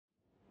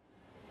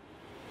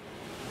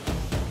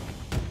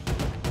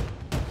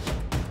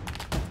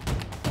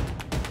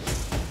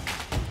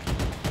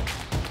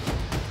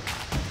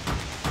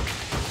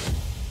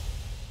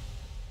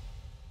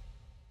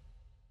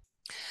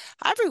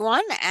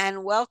everyone,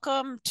 and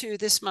welcome to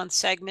this month's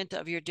segment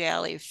of your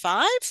Daily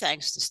Five.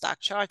 Thanks to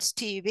StockCharts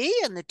TV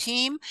and the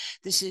team.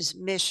 This is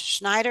Mish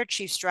Schneider,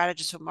 Chief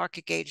Strategist for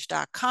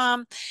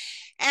MarketGauge.com.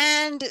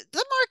 And the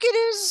market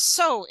is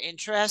so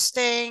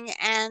interesting.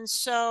 And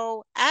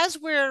so as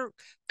we're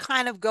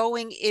kind of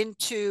going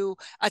into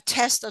a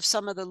test of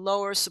some of the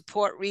lower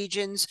support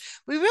regions,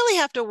 we really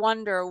have to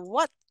wonder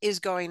what is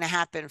going to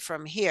happen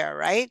from here,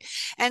 right?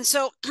 And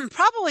so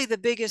probably the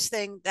biggest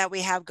thing that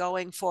we have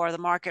going for the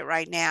market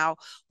right now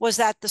was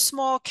that the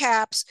small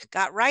caps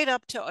got right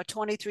up to a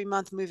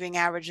 23-month moving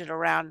average at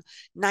around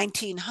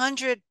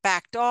 1900,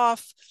 backed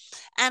off.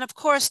 And of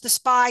course, the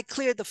SPY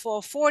cleared the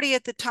 440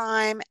 at the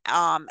time,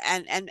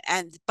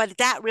 but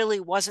that really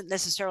wasn't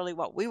necessarily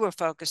what we were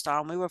focused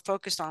on. We were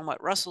focused on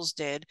what Russell's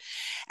did.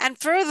 And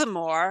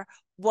furthermore,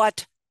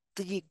 what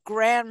the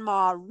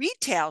grandma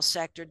retail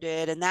sector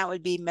did, and that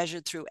would be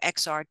measured through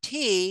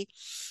XRT.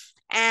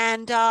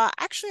 And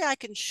actually, I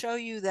can show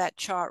you that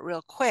chart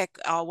real quick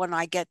when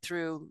I get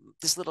through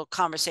this little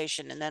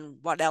conversation and then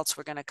what else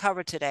we're going to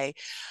cover today.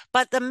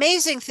 But the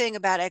amazing thing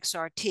about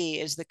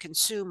XRT is the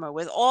consumer,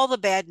 with all the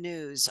bad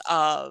news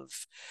of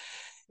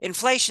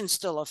inflation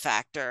still a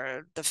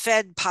factor, the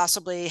Fed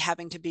possibly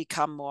having to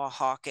become more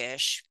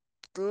hawkish,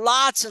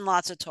 lots and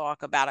lots of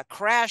talk about a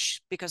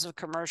crash because of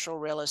commercial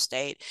real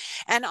estate,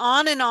 and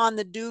on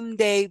the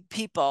doomsday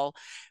people.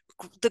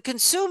 The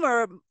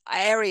consumer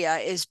area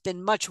has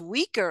been much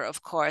weaker,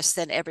 of course,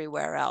 than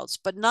everywhere else,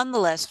 but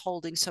nonetheless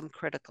holding some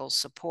critical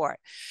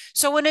support.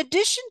 So in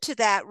addition to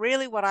that,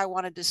 really what I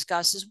want to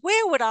discuss is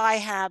where would I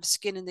have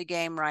skin in the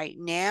game right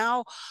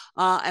now?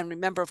 And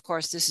remember, of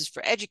course, this is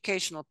for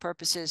educational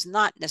purposes,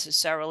 not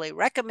necessarily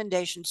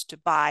recommendations to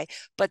buy,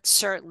 but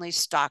certainly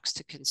stocks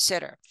to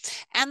consider.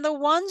 And the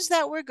ones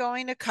that we're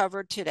going to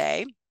cover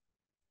today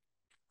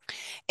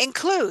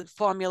include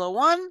Formula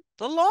One,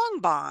 the long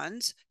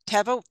bonds,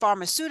 Teva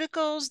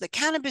Pharmaceuticals, the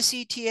Cannabis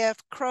ETF,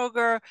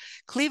 Kroger,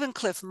 Cleveland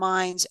Cliff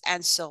Mines,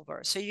 and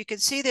silver. So you can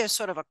see there's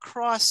sort of a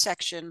cross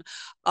section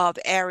of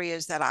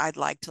areas that I'd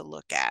like to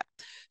look at.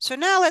 So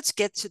now let's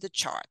get to the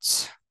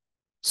charts.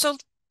 So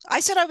I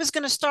said I was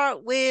going to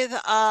start with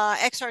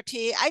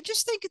XRT. I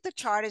just think the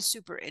chart is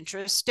super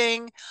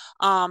interesting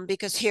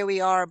because here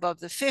we are above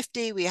the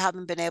 50. We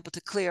haven't been able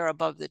to clear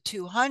above the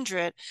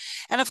 200.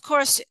 And of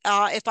course,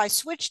 if I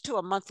switch to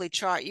a monthly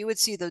chart, you would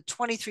see the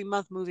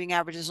 23-month moving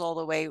averages all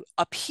the way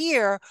up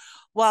here,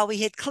 while we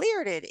had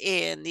cleared it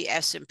in the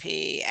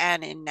S&P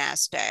and in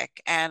NASDAQ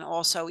and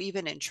also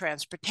even in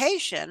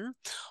transportation,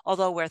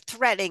 although we're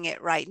threading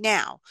it right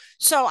now.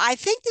 So I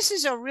think this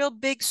is a real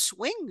big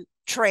swing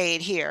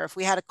trade here, if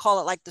we had to call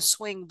it like the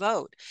swing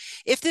vote.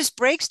 If this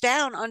breaks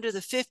down under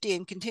the 50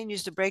 and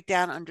continues to break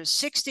down under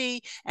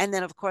 60, and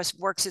then of course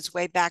works its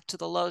way back to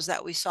the lows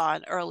that we saw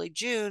in early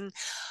June,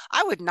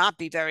 I would not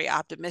be very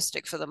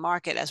optimistic for the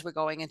market as we're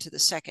going into the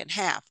second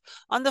half.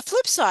 On the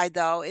flip side,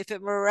 though, if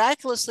it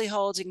miraculously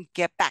holds and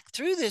get back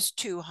through this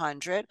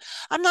 200,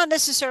 I'm not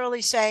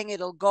necessarily saying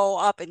it'll go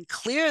up and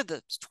clear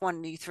the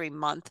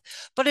 23-month,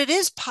 but it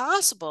is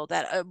possible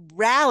that a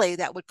rally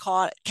that would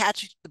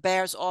catch the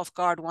bears off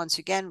guard once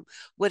again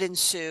would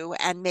ensue,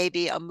 and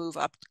maybe a move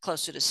up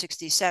closer to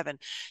 67.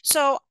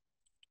 So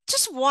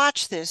just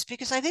watch this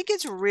because I think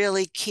it's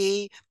really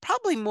key,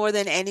 probably more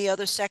than any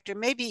other sector,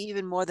 maybe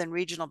even more than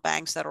regional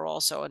banks that are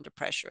also under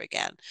pressure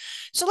again.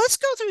 So let's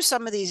go through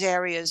some of these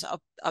areas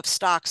of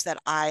stocks that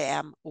I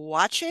am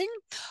watching.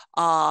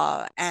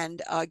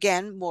 And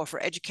again, more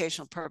for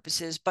educational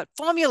purposes, but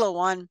Formula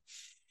One,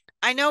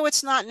 I know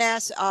it's not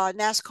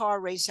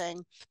NASCAR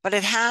racing, but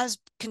it has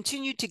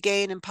continued to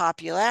gain in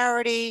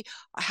popularity,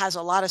 has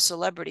a lot of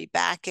celebrity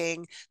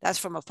backing. That's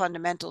from a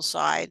fundamental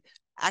side.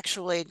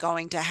 Actually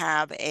going to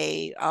have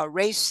a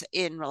race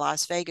in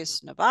Las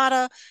Vegas,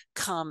 Nevada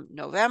come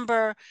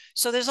November.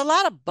 So there's a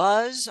lot of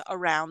buzz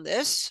around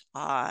this.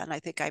 And I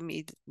think I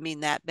mean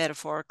that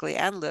metaphorically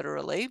and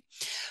literally.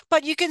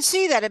 But you can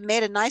see that it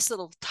made a nice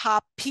little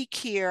top peak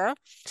here.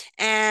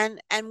 And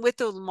with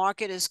the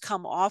market has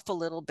come off a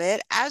little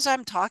bit. As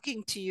I'm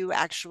talking to you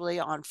actually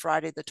on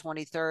Friday, the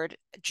 23rd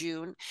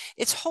June,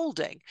 it's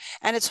holding.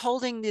 And it's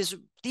holding these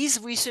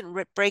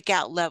recent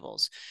breakout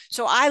levels.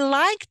 So I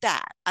like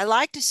that. I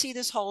like to see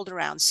this hold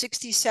around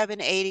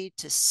 67.80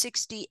 to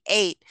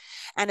 68.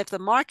 And if the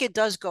market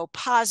does go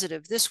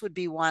positive, this would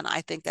be one I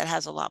think that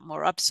has a lot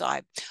more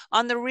upside.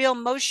 On the real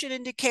motion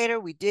indicator,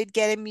 we did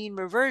get a mean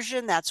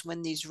reversion. That's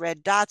when these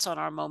red dots on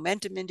our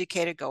momentum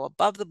indicator go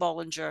above the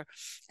Bollinger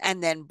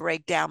and then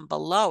break down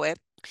below it.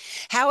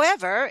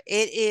 However,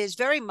 it is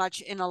very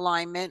much in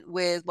alignment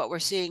with what we're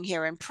seeing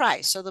here in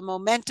price. So the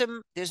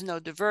momentum, there's no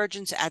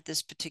divergence at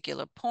this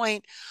particular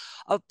point.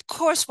 Of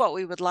course, what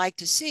we would like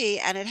to see,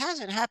 and it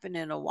hasn't happened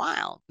in a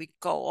while, we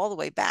go all the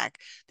way back.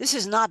 This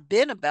has not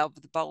been above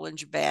the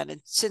Bollinger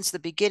Band since the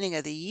beginning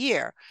of the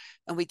year.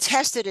 And we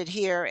tested it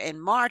here in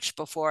March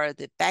before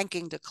the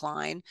banking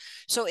decline.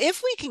 So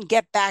if we can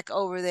get back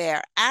over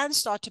there and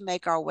start to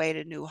make our way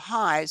to new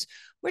highs,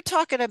 we're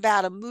talking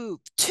about a move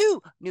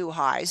to new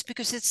highs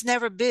because it's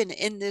never been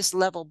in this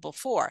level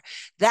before.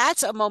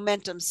 That's a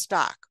momentum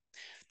stock.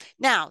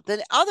 Now,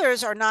 the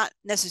others are not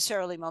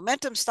necessarily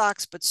momentum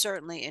stocks, but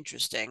certainly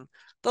interesting.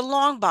 The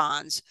long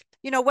bonds,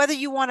 whether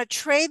you want to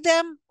trade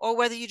them or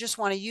whether you just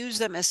want to use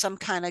them as some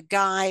kind of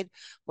guide,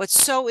 what's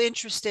so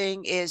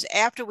interesting is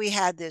after we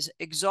had this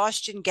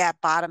exhaustion gap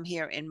bottom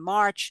here in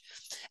March,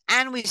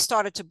 and we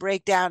started to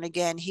break down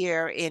again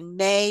here in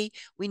May,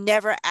 we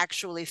never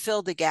actually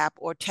filled the gap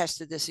or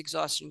tested this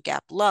exhaustion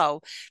gap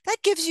low.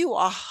 That gives you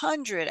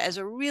 100 as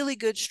a really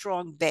good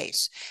strong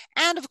base.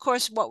 And of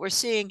course, what we're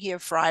seeing here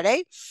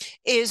Friday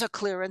is a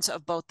clearance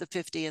of both the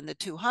 50 and the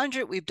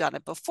 200. We've done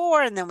it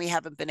before, and then we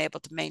haven't been able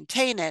to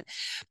maintain it.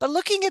 But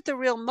looking at the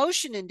real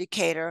motion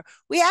indicator,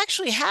 we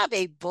actually have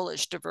a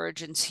bullish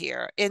divergence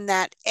here in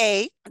that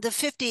the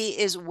 50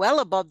 is well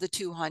above the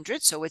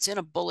 200, so it's in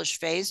a bullish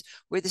phase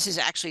where this is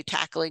actually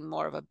tackling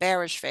more of a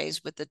bearish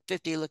phase with the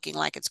 50 looking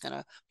like it's going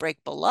to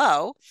break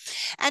below.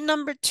 And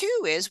number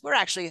two is we're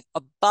actually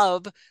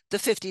above the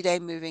 50-day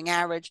moving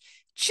average,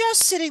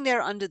 just sitting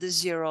there under the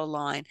zero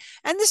line.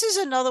 And this is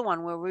another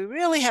one where we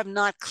really have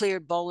not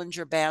cleared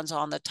Bollinger Bands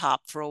on the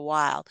top for a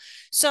while.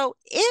 So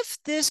if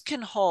this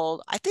can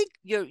hold, I think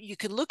you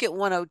can look at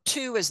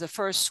 102 as the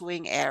first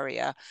swing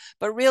area,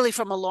 but really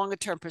from a longer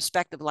term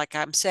perspective, like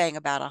I'm saying,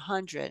 about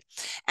 100.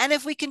 And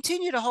if we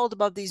continue to hold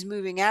above these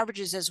moving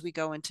averages as we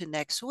go into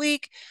next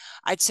week,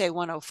 I'd say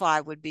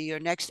 105 would be your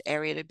next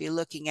area to be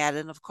looking at.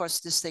 And of course,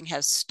 this thing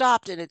has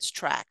stopped in its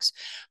tracks.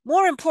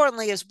 More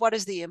importantly is what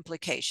is the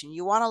implication?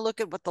 You want to look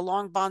at what the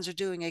long bonds are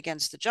doing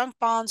against the junk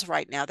bonds.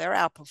 Right now, they're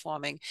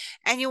outperforming.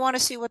 And you want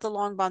to see what the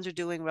long bonds are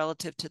doing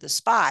relative to the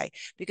SPY.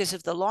 Because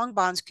if the long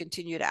bonds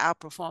continue to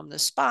outperform the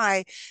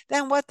SPY,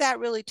 then what that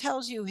really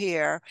tells you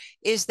here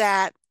is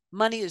that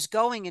money is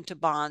going into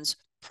bonds,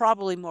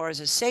 probably more as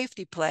a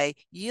safety play.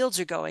 Yields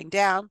are going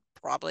down,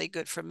 probably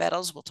good for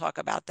metals. We'll talk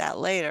about that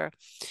later.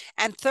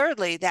 And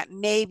thirdly, that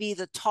maybe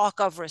the talk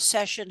of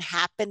recession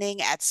happening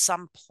at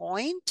some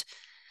point,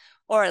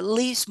 or at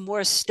least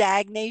more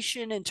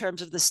stagnation in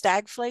terms of the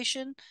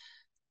stagflation,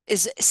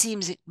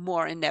 seems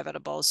more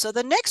inevitable. So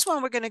the next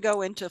one, we're going to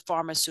go into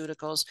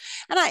pharmaceuticals.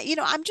 And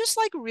I'm just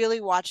like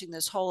really watching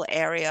this whole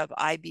area of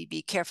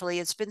IBB carefully.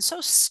 It's been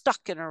so stuck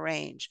in a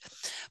range.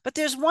 But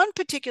there's one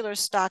particular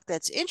stock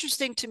that's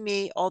interesting to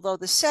me, although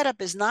the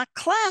setup is not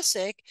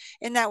classic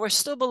in that we're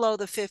still below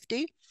the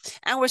 50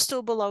 and we're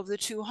still below the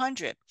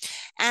 200.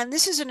 And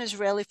this is an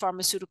Israeli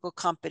pharmaceutical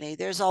company.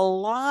 There's a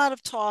lot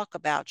of talk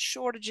about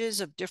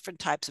shortages of different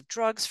types of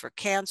drugs for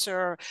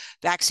cancer,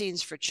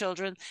 vaccines for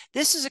children.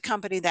 This is a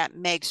company that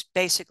makes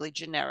basically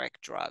generic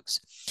drugs.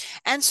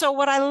 And so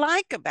what I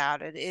like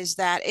about it is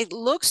that it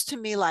looks to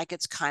me like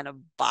it's kind of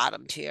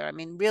bottomed here. I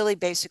mean, really,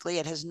 basically,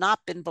 it has not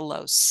been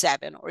below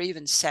 7 or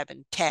even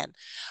 710.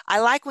 I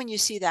like when you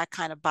see that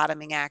kind of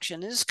bottoming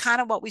action. This is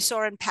kind of what we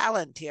saw in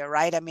Palantir,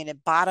 right? I mean,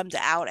 it bottomed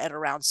out at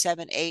around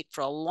 7-8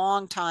 for a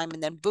long time,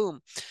 and then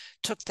boom,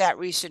 took that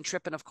recent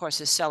trip, and of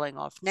course is selling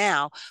off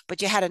now. But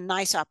you had a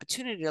nice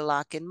opportunity to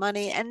lock in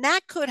money, and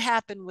that could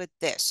happen with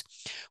this.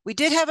 We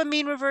did have a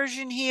mean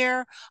reversion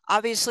here.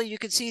 Obviously, you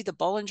can see the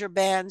Bollinger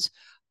Bands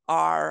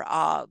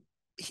are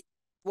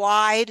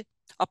wide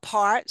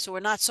apart, so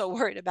we're not so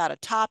worried about a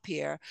top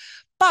here.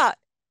 But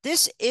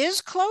this is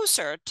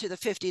closer to the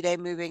 50-day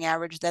moving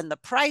average than the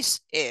price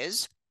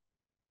is.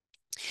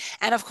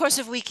 And of course,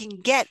 if we can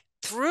get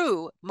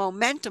through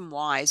momentum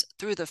wise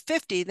through the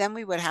 50, then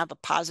we would have a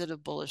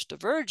positive bullish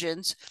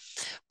divergence.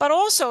 But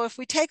also, if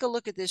we take a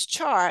look at this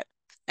chart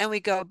and we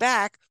go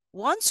back,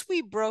 once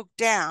we broke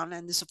down,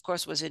 and this of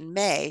course was in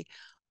May,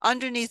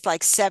 underneath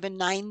like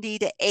 790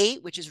 to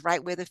 8, which is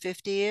right where the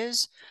 50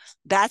 is,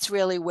 that's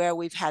really where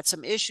we've had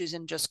some issues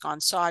and just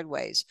gone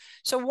sideways.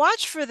 So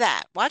watch for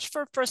that. Watch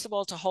for, first of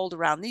all, to hold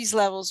around these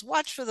levels.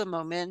 Watch for the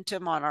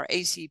momentum on our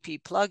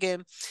ACP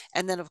plugin.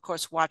 And then, of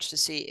course, watch to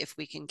see if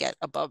we can get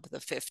above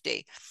the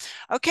 50.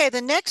 Okay,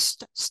 the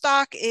next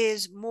stock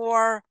is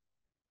more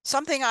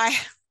something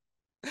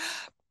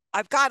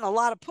I've gotten a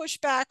lot of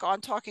pushback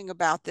on talking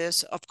about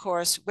this, of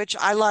course, which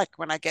I like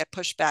when I get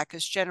pushback,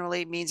 because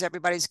generally it means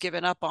everybody's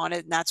given up on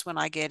it, and that's when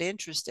I get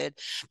interested.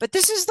 But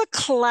this is the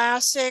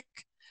classic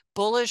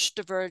bullish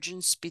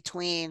divergence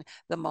between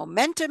the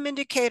momentum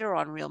indicator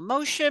on real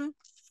motion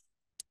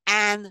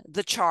and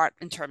the chart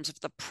in terms of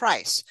the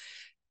price.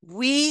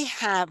 We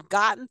have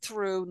gotten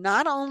through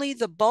not only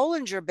the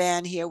Bollinger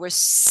Band here, we're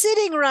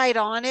sitting right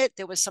on it.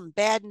 There was some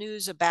bad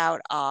news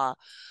about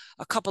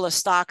a couple of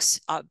stocks,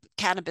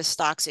 cannabis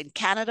stocks in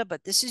Canada,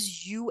 but this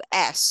is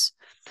US.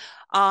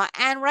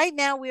 And right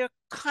now we are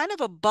kind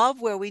of above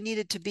where we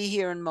needed to be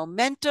here in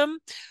momentum.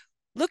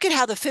 Look at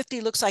how the 50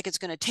 looks like it's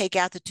going to take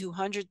out the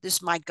 200.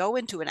 This might go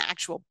into an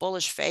actual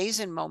bullish phase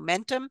in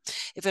momentum.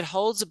 If it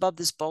holds above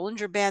this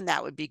Bollinger Band,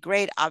 that would be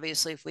great.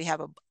 Obviously, if we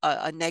have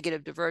a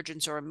negative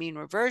divergence or a mean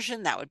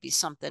reversion, that would be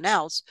something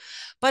else.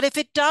 But if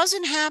it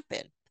doesn't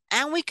happen,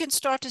 and we can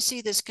start to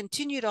see this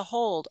continue to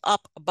hold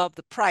up above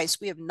the price,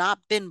 we have not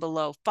been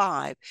below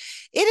 5.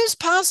 It is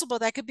possible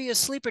that could be a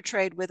sleeper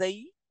trade with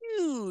a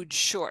huge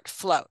short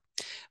float.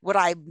 Would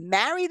I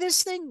marry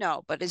this thing?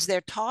 No. But is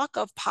there talk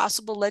of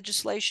possible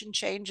legislation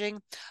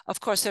changing? Of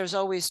course, there's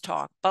always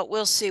talk, but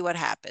we'll see what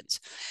happens.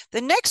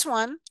 The next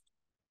one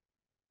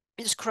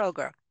is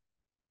Kroger.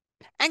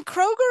 And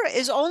Kroger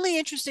is only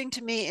interesting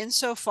to me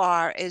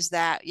insofar as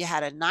that you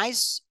had a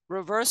nice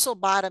reversal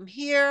bottom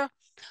here.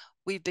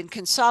 We've been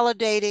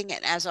consolidating,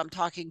 and as I'm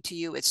talking to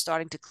you, it's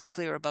starting to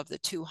clear above the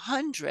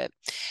 200.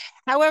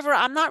 However,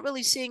 I'm not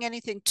really seeing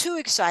anything too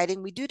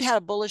exciting. We did have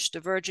a bullish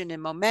divergence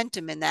in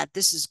momentum in that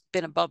this has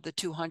been above the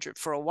 200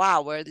 for a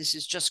while, where this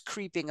is just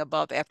creeping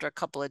above after a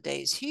couple of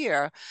days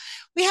here.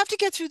 We have to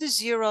get through the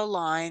 0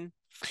 line,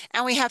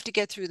 and we have to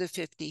get through the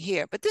 50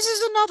 here. But this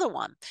is another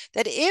one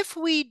that if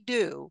we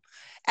do,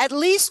 at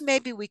least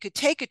maybe we could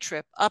take a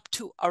trip up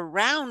to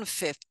around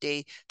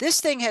 50.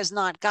 This thing has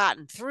not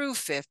gotten through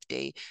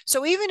 50.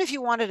 So even if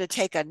you wanted to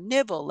take a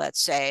nibble,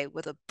 let's say,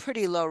 with a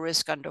pretty low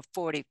risk under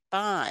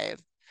 45,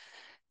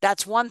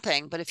 that's one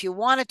thing. But if you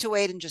wanted to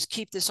wait and just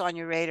keep this on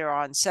your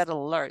radar and set an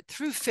alert,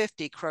 through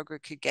 50,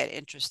 Kroger could get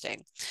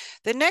interesting.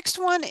 The next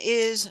one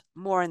is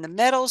more in the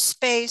metals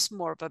space,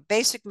 more of a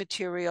basic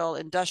material,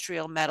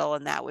 industrial metal,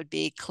 and that would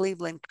be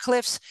Cleveland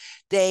Cliffs.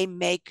 They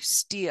make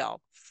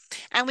steel.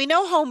 And we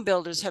know home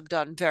builders have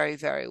done very,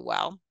 very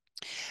well.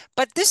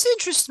 But this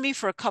interests me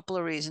for a couple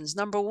of reasons.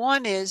 Number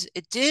one is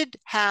it did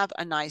have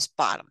a nice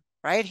bottom,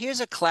 right?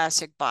 Here's a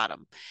classic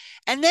bottom.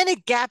 And then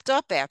it gapped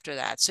up after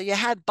that. So you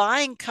had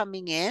buying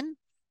coming in.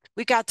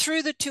 We got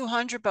through the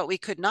 200, but we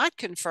could not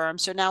confirm.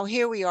 So now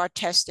here we are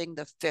testing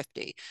the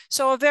 50.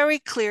 So a very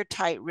clear,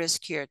 tight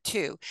risk here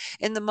too.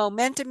 In the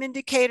momentum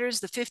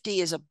indicators, the 50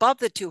 is above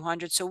the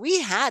 200. So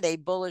we had a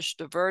bullish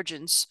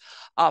divergence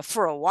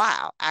for a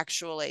while,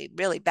 actually,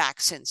 really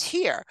back since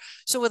here.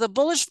 So with a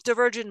bullish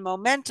divergent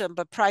momentum,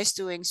 but price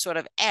doing sort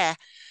of at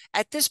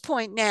this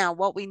point now,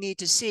 what we need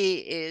to see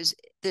is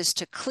this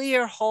to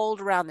clear, hold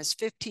around this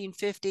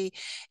 1550.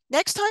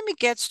 Next time it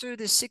gets through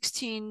the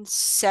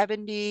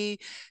 1670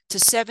 to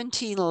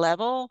 17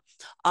 level,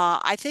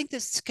 I think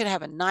this could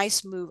have a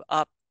nice move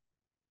up,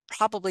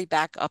 probably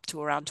back up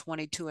to around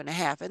 22 and a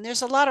half. And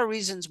there's a lot of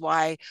reasons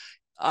why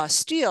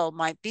steel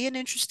might be an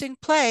interesting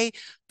play,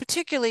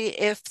 particularly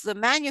if the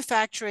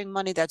manufacturing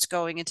money that's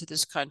going into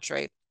this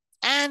country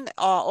and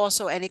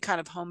also any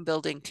kind of home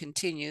building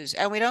continues,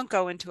 and we don't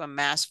go into a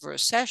mass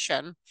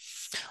recession,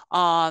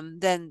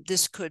 then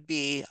this could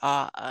be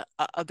a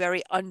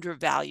very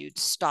undervalued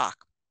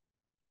stock.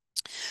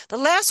 The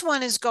last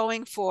one is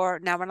going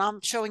for, now when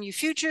I'm showing you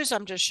futures,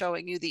 I'm just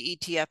showing you the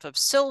ETF of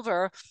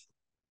silver.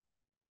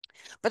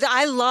 But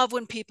I love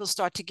when people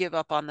start to give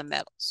up on the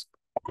metals,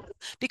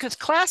 because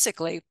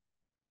classically,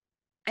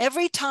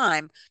 every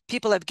time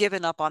people have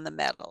given up on the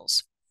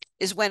metals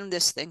is when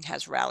this thing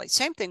has rallied.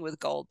 Same thing with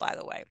gold, by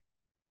the way.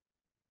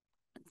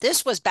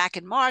 This was back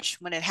in March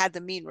when it had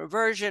the mean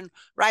reversion,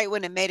 right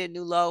when it made a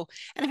new low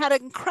and had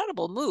an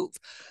incredible move.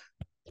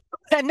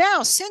 And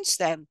now, since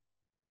then,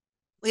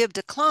 we have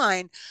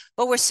declined,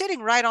 but we're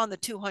sitting right on the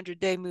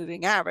 200-day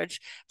moving average.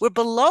 We're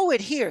below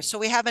it here, so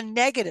we have a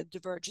negative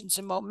divergence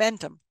in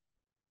momentum.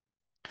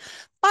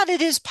 But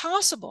it is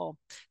possible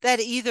that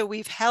either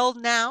we've held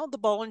now the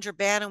Bollinger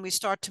Band and we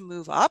start to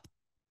move up.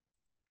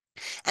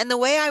 And the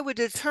way I would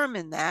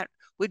determine that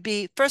would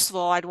be, first of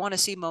all, I'd want to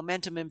see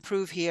momentum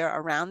improve here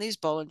around these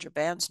Bollinger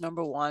Bands,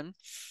 number one.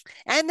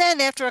 And then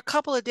after a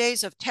couple of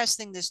days of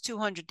testing this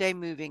 200-day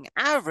moving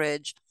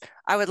average,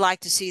 I would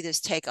like to see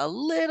this take a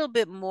little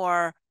bit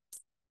more,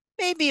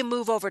 maybe a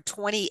move over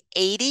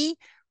 2080,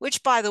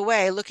 which, by the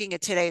way, looking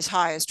at today's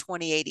high is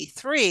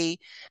 2083,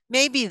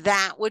 maybe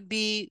that would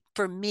be,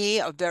 for me,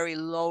 a very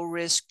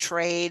low-risk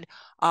trade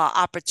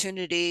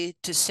opportunity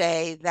to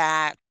say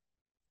that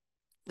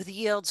with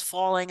yields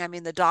falling, I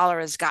mean, the dollar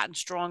has gotten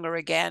stronger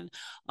again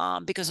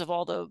because of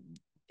all the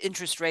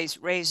interest rates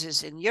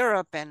raises in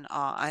Europe and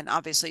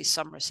obviously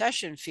some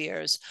recession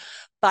fears.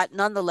 But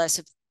nonetheless,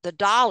 if the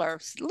dollar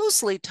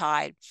loosely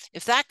tied,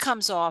 if that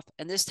comes off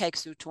and this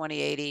takes through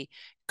 2080, it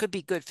could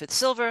be good for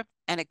silver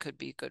and it could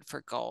be good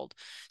for gold.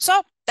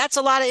 So that's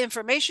a lot of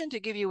information to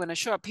give you in a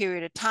short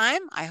period of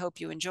time. I hope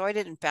you enjoyed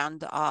it and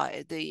found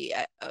the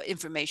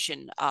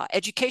information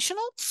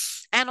educational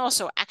and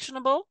also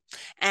actionable.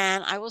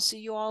 And I will see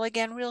you all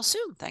again real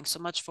soon. Thanks so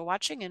much for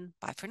watching, and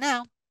bye for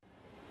now.